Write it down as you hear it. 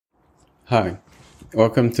Hi,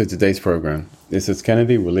 welcome to today's program. This is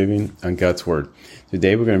Kennedy. We're living on God's Word.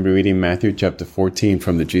 Today we're going to be reading Matthew chapter 14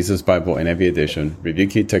 from the Jesus Bible NIV edition, review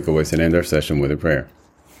key takeaways, and end our session with a prayer.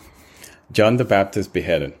 John the Baptist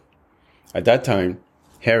beheaded. At that time,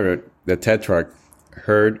 Herod, the Tetrarch,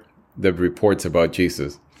 heard the reports about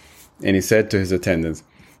Jesus, and he said to his attendants,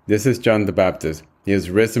 "This is John the Baptist. He has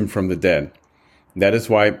risen from the dead. That is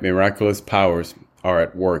why miraculous powers are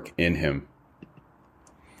at work in him."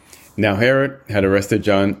 Now Herod had arrested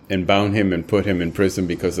John and bound him and put him in prison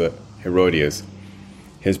because of Herodias,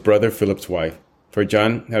 his brother Philip's wife. For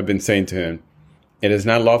John had been saying to him, "It is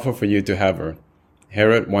not lawful for you to have her."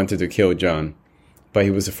 Herod wanted to kill John, but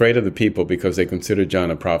he was afraid of the people because they considered John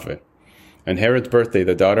a prophet. On Herod's birthday,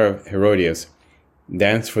 the daughter of Herodias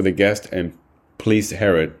danced for the guest and pleased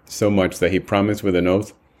Herod so much that he promised with an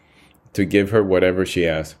oath to give her whatever she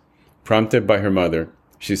asked. Prompted by her mother,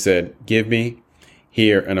 she said, "Give me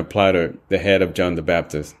here on a platter the head of John the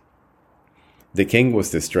Baptist." The king was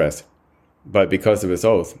distressed, but because of his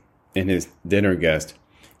oath and his dinner guest,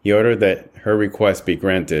 he ordered that her request be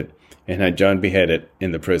granted and had John beheaded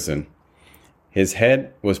in the prison. His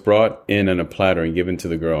head was brought in on a platter and given to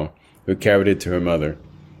the girl, who carried it to her mother.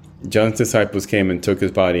 John's disciples came and took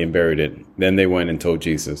his body and buried it. Then they went and told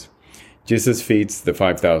Jesus. Jesus feeds the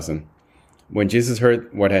 5,000. When Jesus heard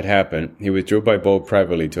what had happened, he withdrew by boat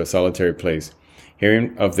privately to a solitary place.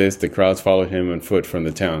 Hearing of this, the crowds followed him on foot from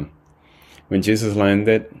the town. When Jesus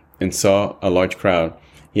landed and saw a large crowd,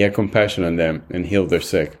 he had compassion on them and healed their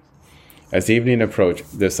sick. As evening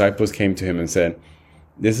approached, the disciples came to him and said,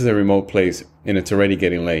 "This is a remote place, and it's already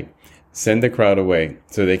getting late. Send the crowd away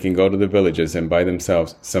so they can go to the villages and buy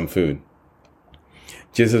themselves some food."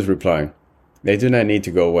 Jesus replied, "They do not need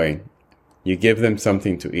to go away. You give them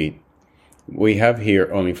something to eat." "We have here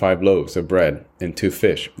only 5 loaves of bread and 2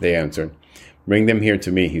 fish," they answered. "Bring them here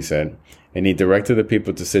to me," he said. And he directed the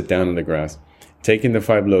people to sit down on the grass. Taking the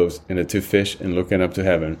 5 loaves and the 2 fish and looking up to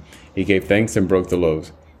heaven, he gave thanks and broke the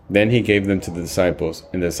loaves. Then he gave them to the disciples,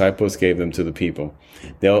 and the disciples gave them to the people.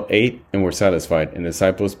 They all ate and were satisfied, and the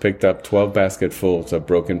disciples picked up 12 basketfuls of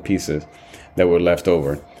broken pieces that were left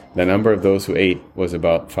over. The number of those who ate was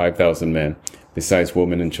about 5,000 men, besides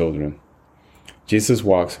women and children. Jesus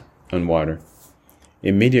walks on water.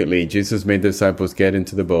 Immediately, Jesus made the disciples get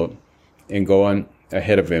into the boat and go on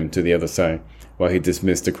ahead of him to the other side, while he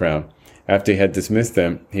dismissed the crowd. After he had dismissed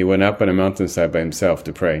them, he went up on a mountainside by himself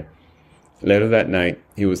to pray. Later that night,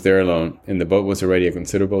 he was there alone, and the boat was already a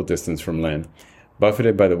considerable distance from land,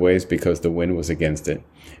 buffeted by the waves because the wind was against it.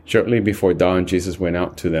 Shortly before dawn, Jesus went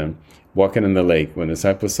out to them, walking on the lake. When the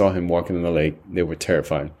disciples saw him walking on the lake, they were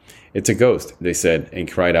terrified. "It's a ghost," they said, and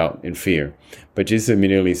cried out in fear. But Jesus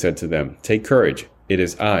immediately said to them, "Take courage, it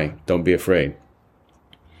is I, don't be afraid."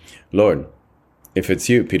 "Lord, if it's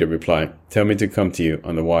you," Peter replied, "tell me to come to you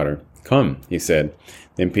on the water." "Come," he said.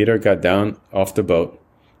 Then Peter got down off the boat,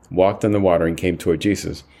 walked on the water, and came toward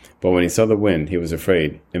Jesus. But when he saw the wind, he was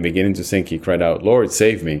afraid, and beginning to sink, he cried out, "Lord,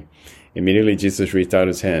 save me." Immediately Jesus reached out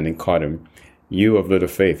his hand and caught him. "You of little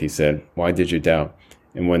faith," he said, "why did you doubt?"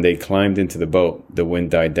 And when they climbed into the boat, the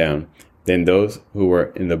wind died down. Then those who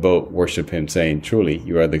were in the boat worshipped him, saying, "Truly,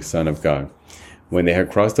 you are the Son of God." When they had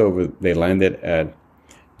crossed over, they landed at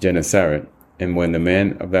Gennesaret, and when the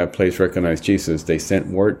men of that place recognized Jesus, they sent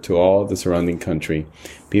word to all the surrounding country.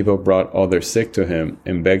 People brought all their sick to him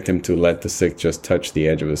and begged him to let the sick just touch the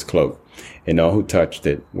edge of his cloak, and all who touched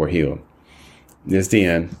it were healed. This is the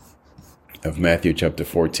end of Matthew chapter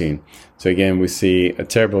 14. So again, we see a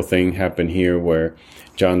terrible thing happen here where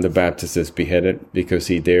John the Baptist is beheaded because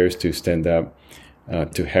he dares to stand up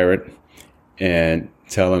to Herod and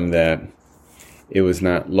tell him that it was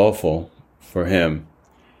not lawful for him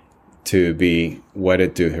to be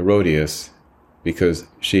wedded to Herodias because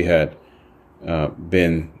she had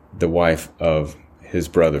been the wife of his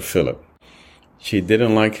brother Philip. She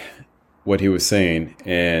didn't like what he was saying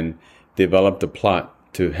and developed a plot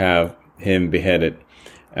to have him beheaded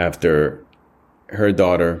after her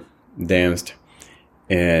daughter danced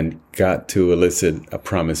and got to elicit a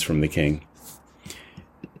promise from the king.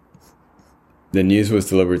 The news was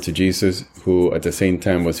delivered to Jesus, who at the same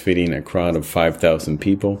time was feeding a crowd of 5,000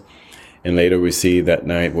 people. And later we see that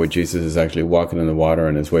night where Jesus is actually walking on the water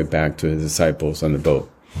on his way back to his disciples on the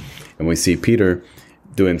boat. And we see Peter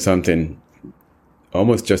doing something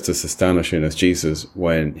almost just as astonishing as Jesus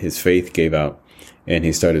when his faith gave out and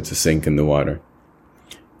he started to sink in the water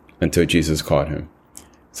until Jesus caught him.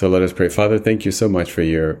 So let us pray. Father, thank you so much for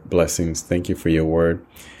your blessings. Thank you for your word.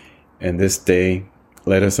 And this day,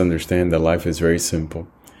 let us understand that life is very simple.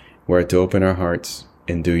 We're to open our hearts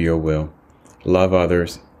and do your will. Love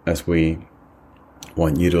others as we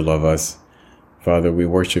want you to love us. Father, we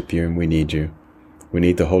worship you and we need you. We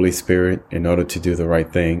need the Holy Spirit in order to do the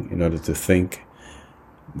right thing, in order to think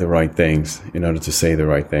the right things, in order to say the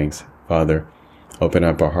right things. Father, open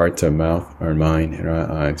up our heart, our mouth, our mind, and our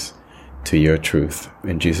eyes to your truth.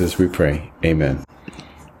 In Jesus we pray. Amen.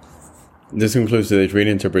 This concludes today's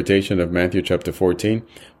reading interpretation of Matthew chapter 14.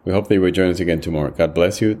 We hope that you will join us again tomorrow. God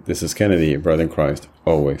bless you. This is Kennedy, your brother in Christ,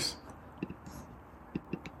 always.